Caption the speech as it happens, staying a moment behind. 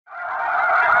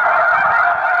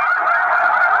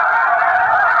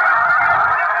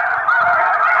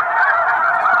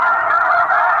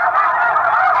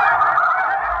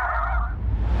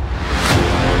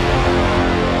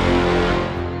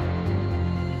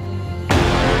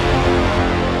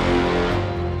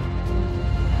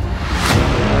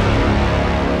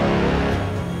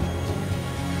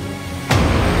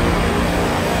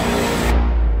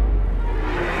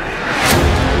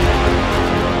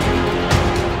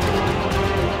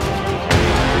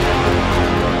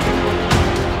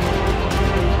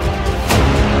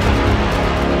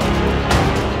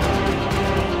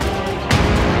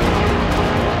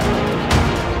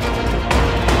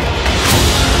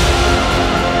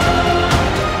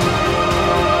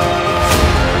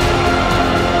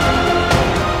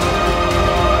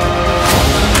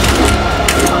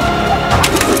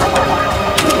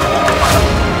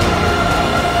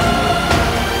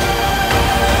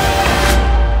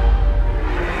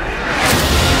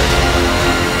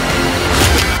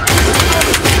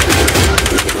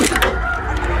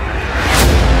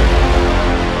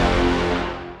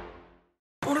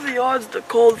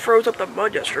cold, froze up the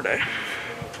mud yesterday.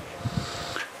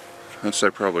 I'd say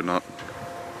probably not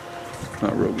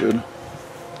real good.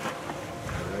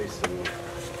 Nice and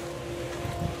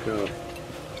go.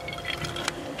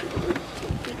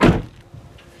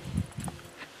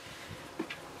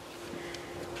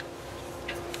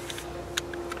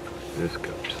 This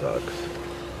cup sucks.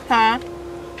 Huh?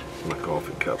 My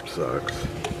coffee cup sucks.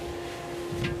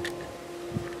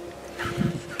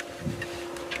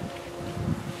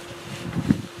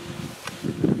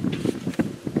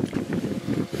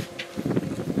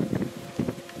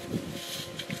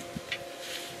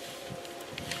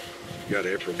 You got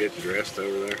April getting dressed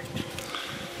over there?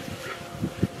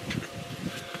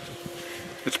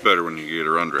 It's better when you get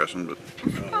her undressing, but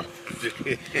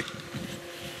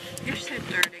You're so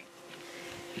dirty.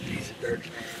 He's a dirty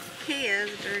man. He is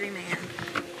a dirty man.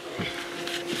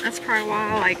 That's probably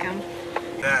why I like him.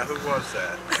 Now, who was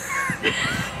that?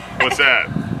 What's that?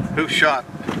 Who shot?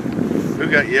 Who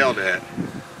got yelled at?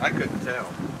 I couldn't tell.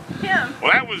 Him.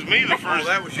 Well, that was me the first. Oh,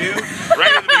 that was you?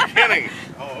 Right at the beginning.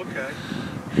 Oh, okay.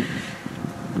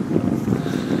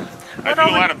 I do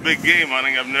a lot of big game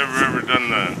hunting. I've never ever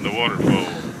done the waterfowl.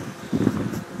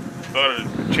 Thought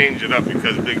I'd change it up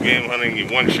because big game hunting, you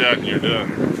one shot and you're done.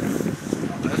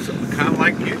 That's kind of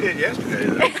like you did yesterday,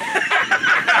 though.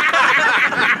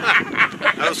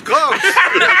 That was close.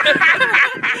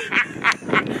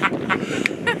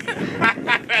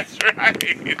 That's right.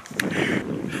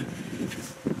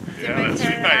 Yeah, that's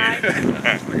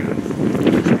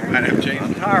right. Might have changed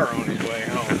the tire on his way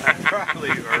home.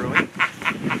 Probably early.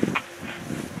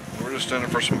 we're just in it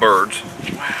for some birds.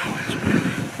 Wow,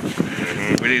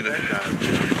 We need a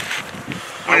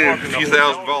few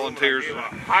thousand volunteers to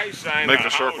make the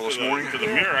circle this morning. To the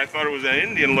mirror, I thought it was an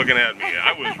Indian looking at me.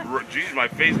 I was, geez, my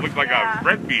face looked like a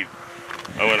red beet.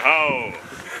 I went, oh.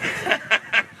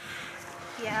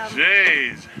 Yeah.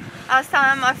 Jeez. I was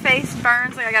telling him my face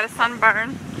burns like I got a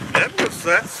sunburn.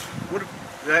 that's what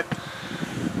that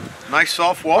nice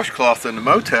soft washcloth in the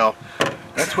motel.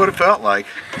 That's what it felt like.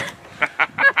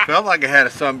 Felt like I had a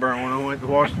sunburn when I went to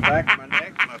wash the back of my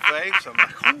neck and my face. I'm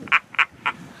like, oh.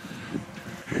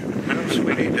 What else do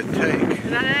we need to take? Is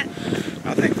that it?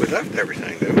 I think we left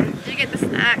everything, didn't we? Did you get the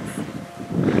snacks?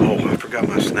 Oh, I forgot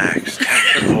my snacks.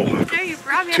 Oh, Joe, you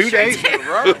brought me a 2 days shirt in a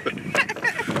row.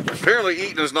 Apparently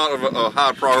eating is not a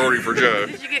high priority for Joe.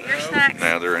 Did you get your snacks?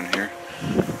 Now they're in here.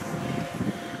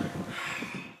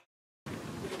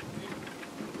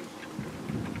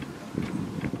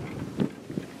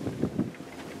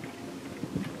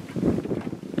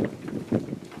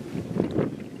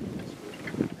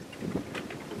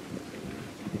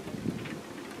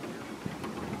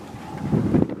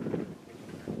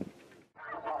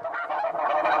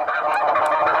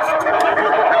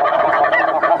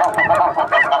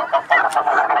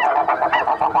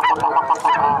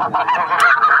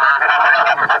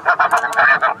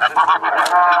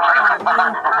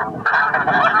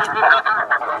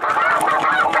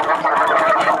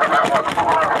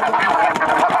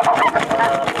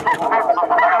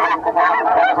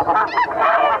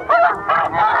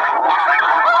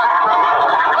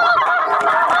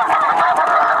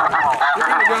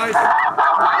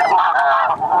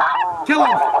 Kill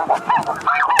him!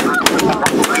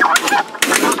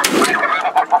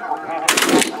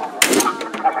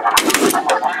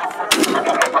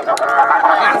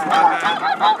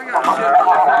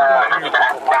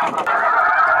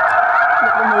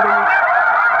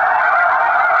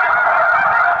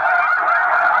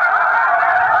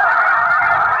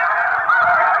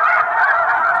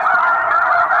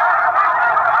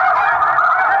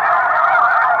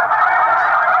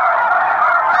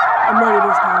 I'm ready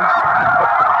this time.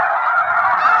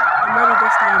 I'm ready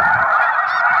this time.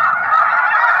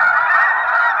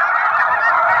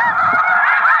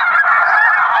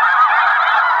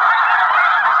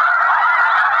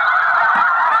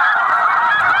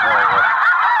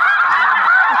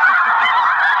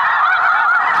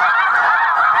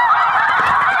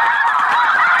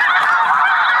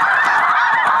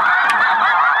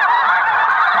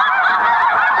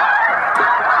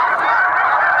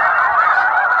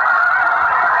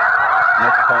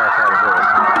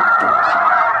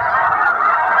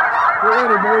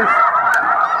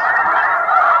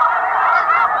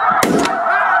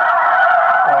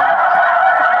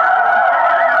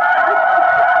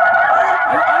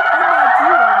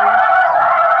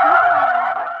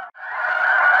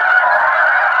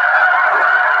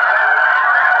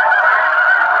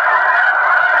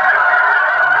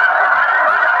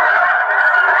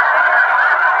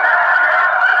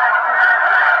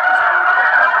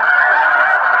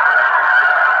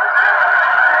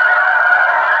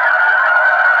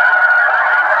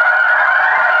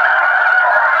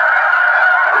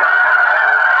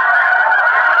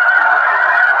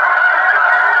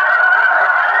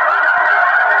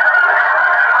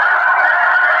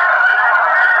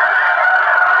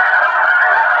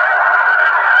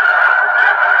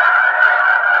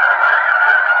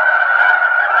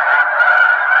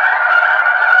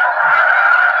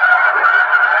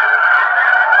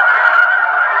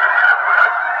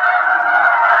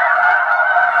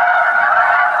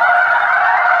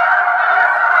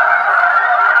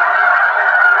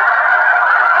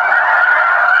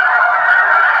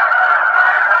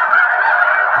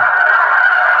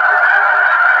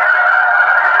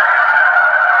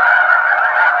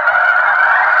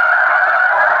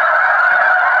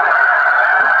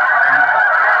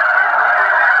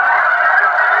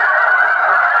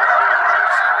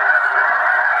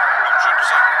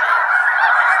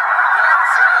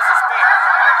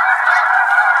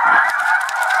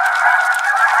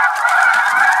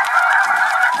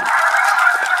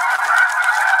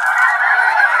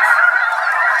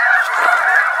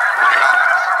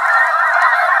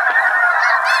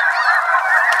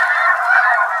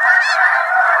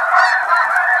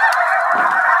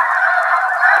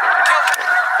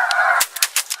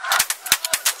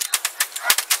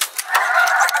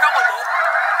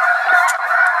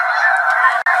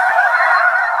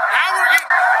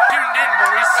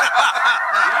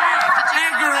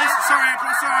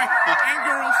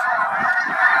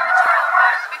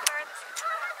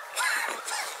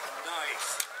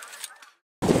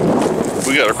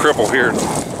 got a cripple here.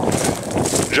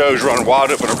 Joe's running wide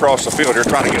open across the field here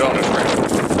trying to get on this ground.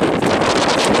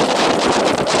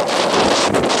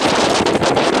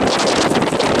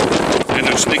 And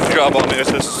do a sneak job on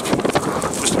this. This is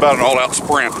just about an all-out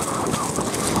sprint.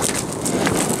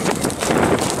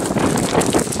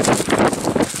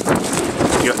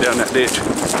 Got down that ditch.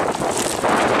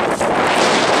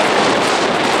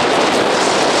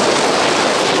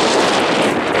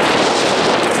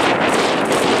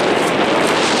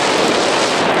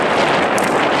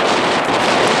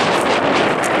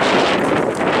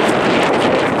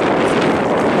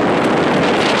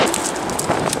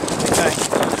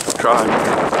 Try.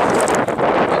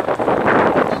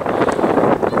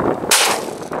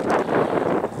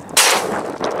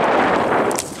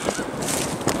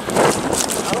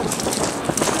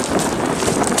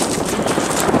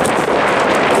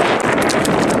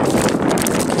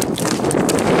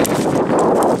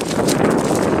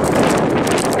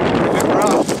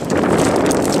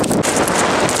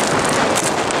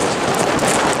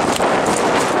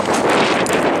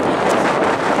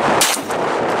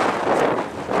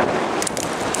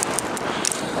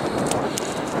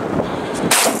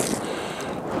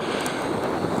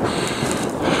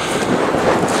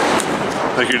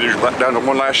 I think you're just down to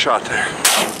one last shot there.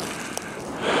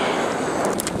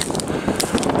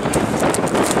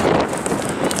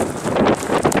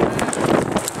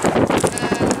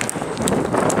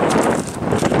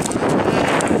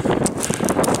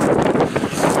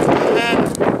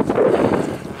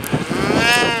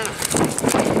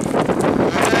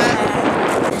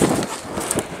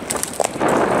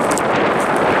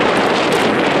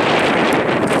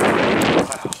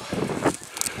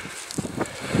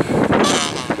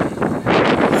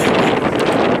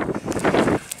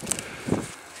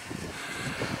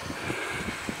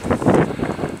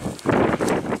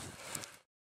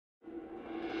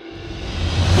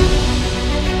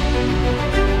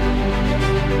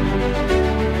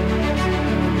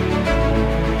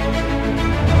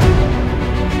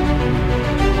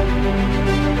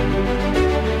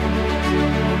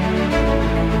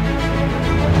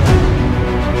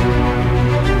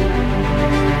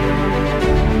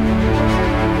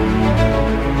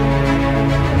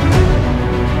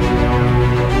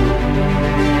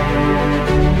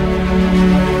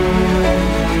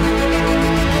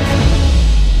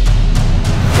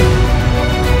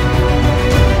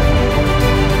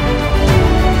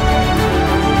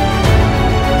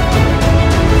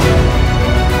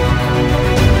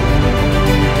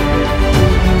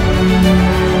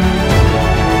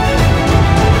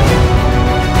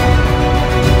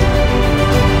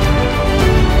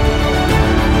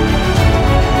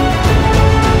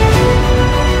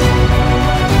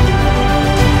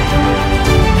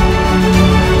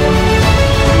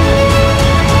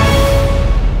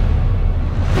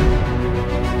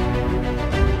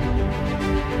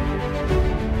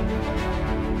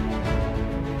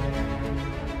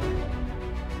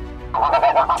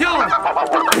 Kill him!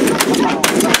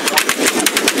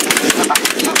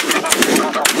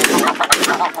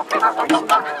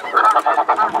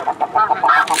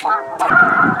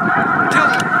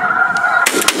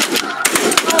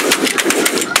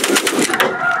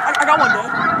 I got one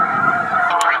dead.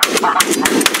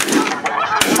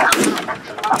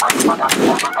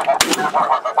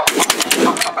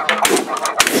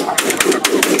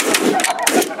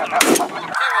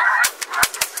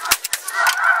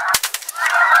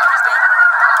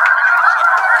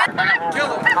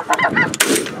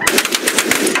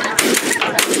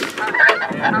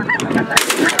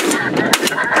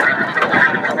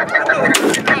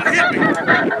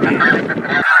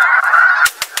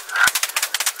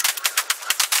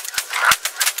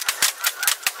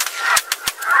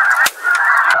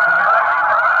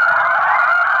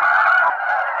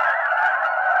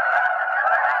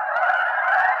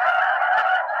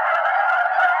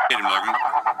 Hit him, Logan.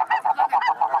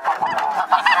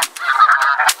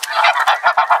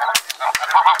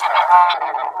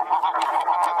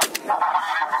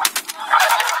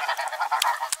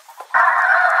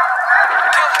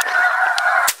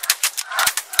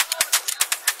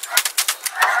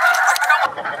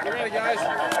 You ready, guys?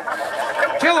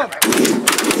 Kill him!